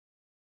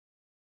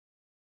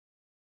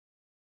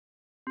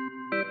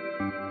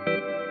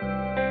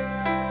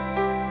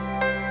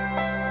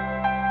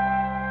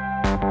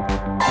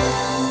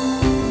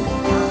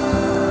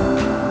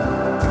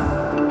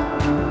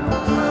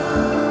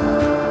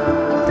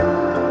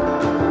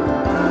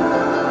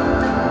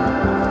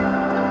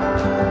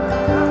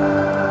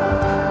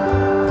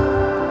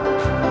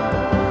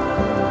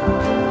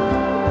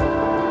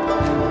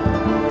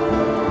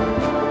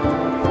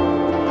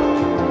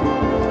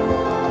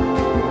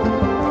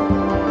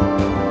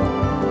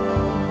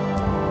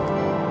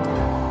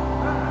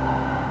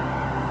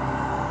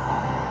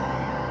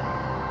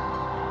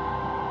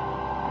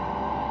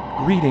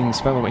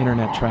Greetings, fellow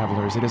internet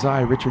travelers. It is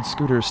I, Richard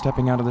Scooter,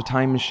 stepping out of the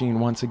time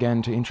machine once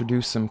again to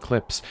introduce some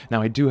clips.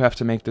 Now, I do have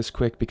to make this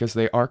quick because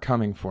they are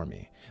coming for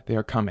me. They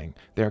are coming.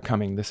 They are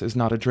coming. This is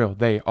not a drill.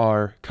 They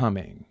are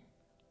coming.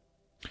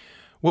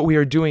 What we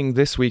are doing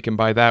this week, and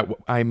by that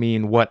I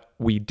mean what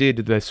we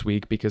did this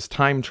week, because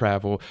time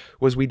travel,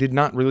 was we did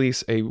not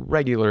release a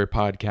regular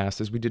podcast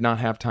as we did not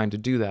have time to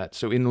do that.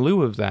 So in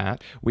lieu of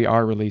that, we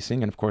are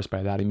releasing, and of course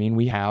by that I mean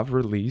we have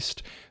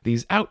released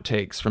these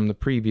outtakes from the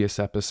previous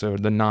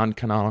episode, the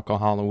non-canonical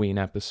Halloween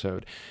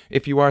episode.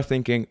 If you are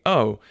thinking,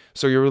 oh,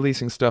 so you're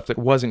releasing stuff that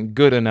wasn't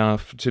good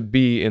enough to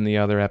be in the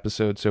other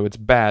episode, so it's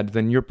bad,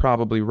 then you're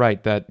probably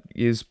right. That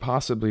is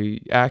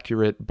possibly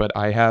accurate, but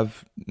I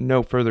have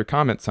no further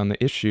comments on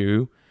the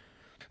issue.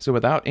 So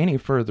without any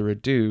further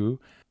ado,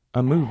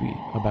 a movie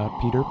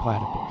about Peter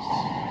Platypus.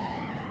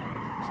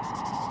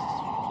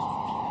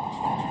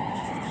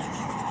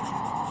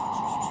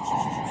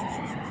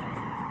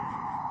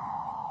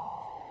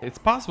 It's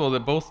possible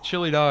that both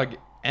Chili Dog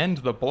and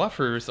the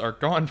Bluffers are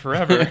gone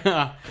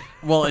forever.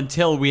 Well,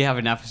 until we have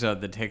an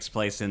episode that takes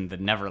place in the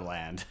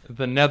Neverland.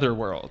 The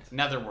Netherworld.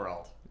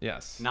 Netherworld.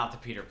 Yes. Not the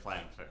Peter Plan.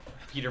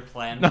 Peter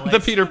Plan Not place? the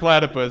Peter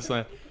Platypus.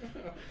 Can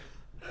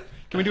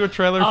we do a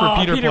trailer for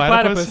Peter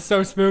Platypus?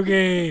 So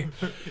spooky.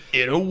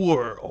 In a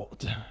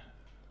world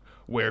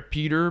where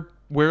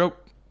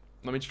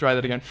let me try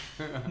that again.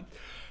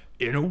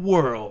 In a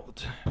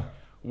world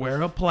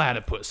where a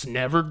platypus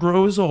never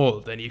grows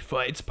old and he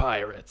fights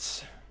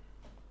pirates.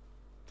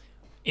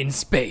 In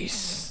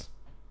space.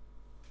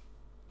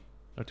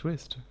 A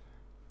twist.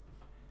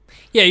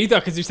 Yeah, you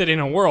thought because you said in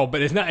a world,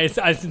 but it's not. It's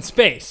in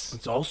space.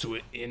 It's also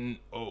in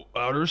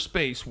outer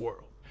space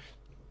world.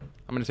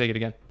 I'm going to take it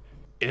again.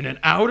 In an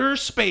outer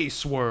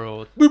space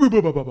world. But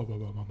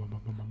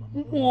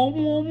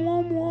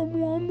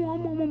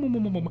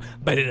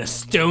in a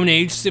Stone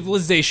Age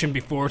civilization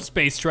before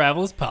space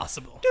travel is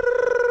possible.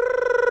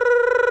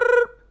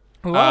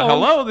 Hello?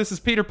 Hello, this is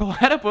Peter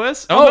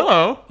Platypus.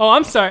 Hello. Oh,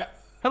 I'm sorry.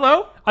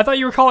 Hello? I thought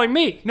you were calling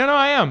me. No,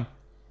 I am.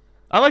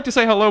 I like to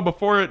say hello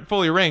before it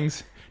fully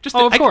rings.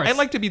 Of course. I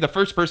like to be the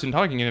first person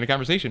talking in a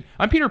conversation.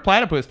 I'm Peter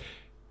Platypus.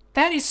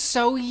 That is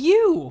so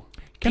you.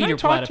 Can Peter I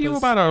talk to you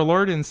about our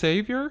Lord and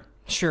Savior?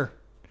 Sure.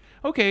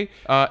 Okay,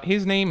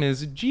 his name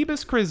is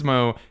Jeebus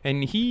Crismo,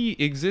 and he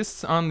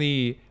exists on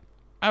the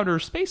outer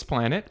space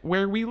planet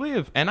where we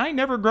live, and I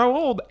never grow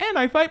old, and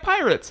I fight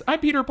pirates. I'm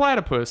Peter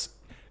Platypus.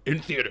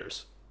 In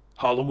theaters.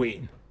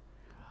 Halloween.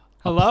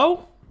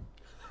 Hello?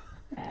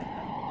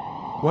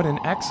 What an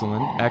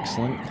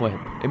excellent clip.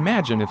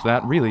 Imagine if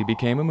that really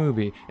became a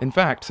movie. In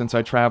fact, since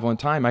I travel in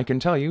time, I can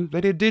tell you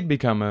that it did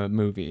become a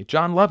movie.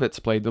 John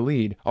Lovitz played the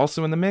lead.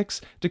 Also in the mix,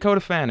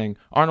 Dakota Fanning,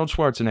 Arnold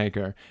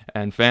Schwarzenegger,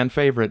 and fan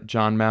favorite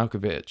John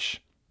Malkovich.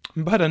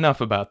 But enough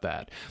about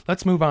that.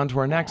 Let's move on to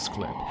our next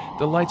clip.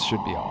 The lights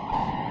should be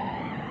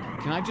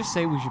off. Can I just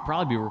say we should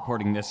probably be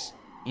recording this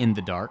in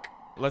the dark?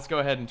 Let's go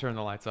ahead and turn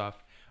the lights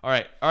off. All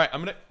right.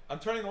 I'm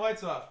turning the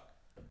lights off.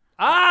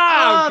 Oh,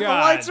 God. The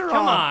lights are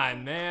Come on.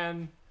 on,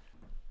 man.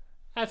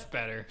 That's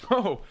better.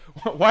 Oh,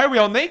 why are we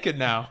all naked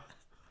now?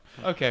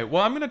 Okay,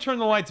 well, I'm going to turn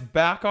the lights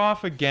back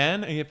off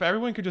again, and if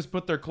everyone could just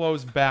put their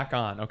clothes back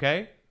on,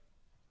 okay?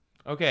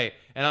 Okay,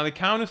 and on the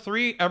count of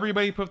 3,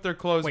 everybody put their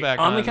clothes back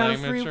on. On the count of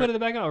 3, put it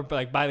back on? Or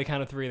like by the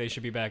count of 3, they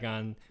should be back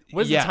on?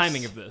 What is the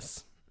timing of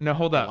this? No,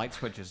 hold The up. light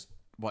switch is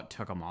what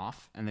took them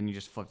off, and then you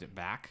just flipped it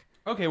back.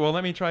 Okay, well,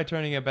 let me try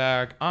turning it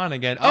back on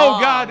again. Oh,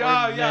 God! We're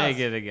Oh, yes!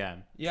 naked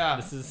again. Yeah.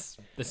 This is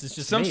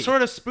just Some me.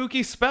 sort of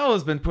spooky spell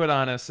has been put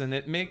on us, and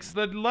it makes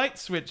the light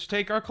switch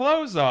take our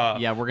clothes off.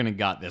 Yeah, we're gonna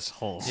gut this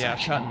whole Yeah,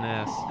 section. cutting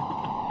this.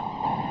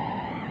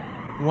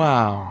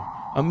 Wow,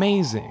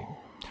 amazing.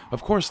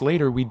 Of course,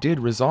 later we did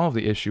resolve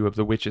the issue of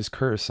the witch's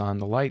curse on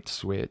the light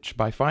switch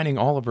by finding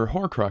all of her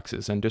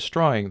Horcruxes and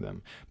destroying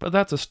them, but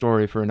that's a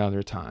story for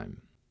another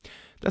time.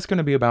 That's going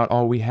to be about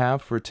all we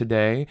have for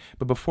today,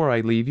 but before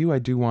I leave you, I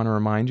do want to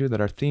remind you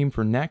that our theme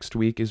for next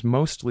week is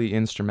mostly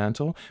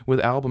instrumental, with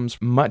albums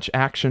Much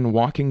Action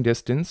Walking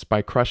Distance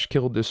by Crush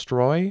Kill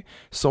Destroy,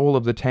 Soul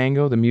of the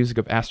Tango, the music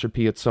of Astor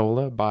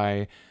Piazzolla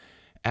by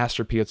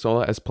Astor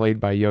Piazzolla as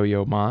played by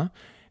Yo-Yo Ma,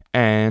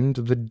 and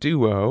The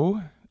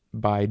Duo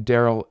by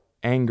Daryl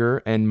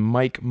Anger and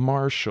Mike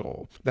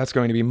Marshall. That's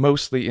going to be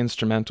mostly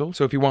instrumental,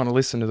 so if you want to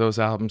listen to those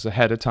albums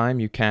ahead of time,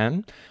 you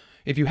can.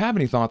 If you have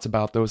any thoughts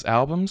about those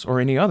albums, or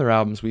any other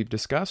albums we've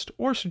discussed,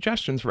 or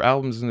suggestions for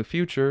albums in the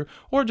future,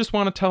 or just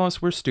want to tell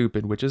us we're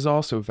stupid, which is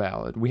also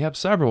valid, we have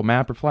several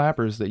Mapper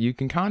Flappers that you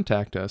can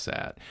contact us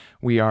at.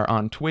 We are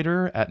on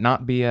Twitter at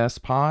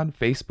NotBSPod,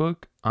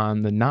 Facebook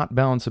on the Not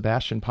Bell and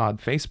Sebastian Pod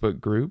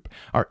Facebook group,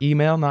 our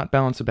email,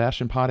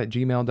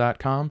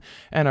 notbellandsebastianpod@gmail.com,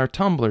 and our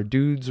Tumblr,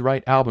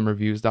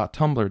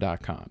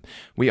 dudeswritealbumreviews.tumblr.com.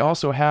 We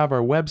also have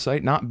our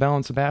website,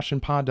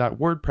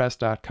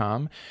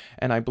 notbellandsebastianpod.wordpress.com,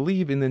 and I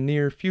believe in the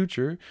near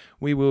future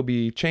we will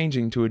be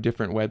changing to a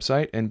different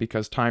website, and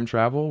because time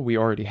travel, we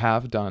already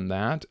have done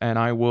that, and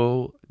I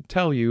will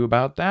tell you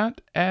about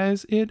that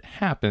as it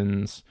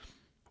happens.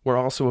 We're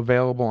also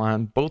available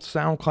on both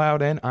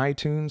SoundCloud and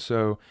iTunes,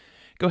 so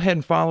go ahead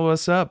and follow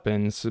us up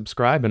and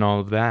subscribe and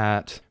all of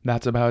that.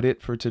 That's about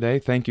it for today.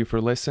 Thank you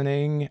for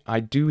listening. I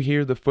do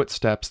hear the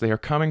footsteps. They are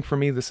coming for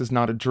me. This is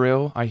not a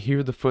drill. I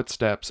hear the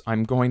footsteps.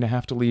 I'm going to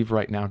have to leave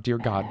right now. Dear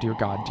God, dear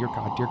God, dear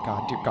God, dear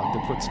God, dear God,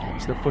 the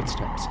footsteps, the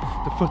footsteps,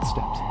 the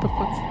footsteps, the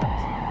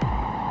footsteps.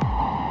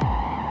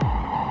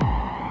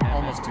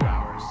 Almost 2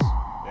 hours.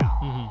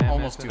 Yeah.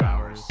 Almost 2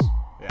 hours.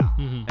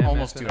 Yeah.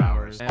 Almost 2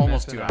 hours.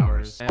 Almost 2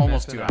 hours.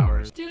 Almost 2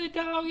 hours. Till a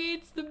dog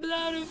eats the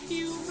blood of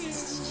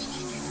humans.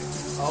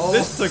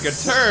 This took a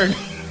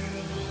turn.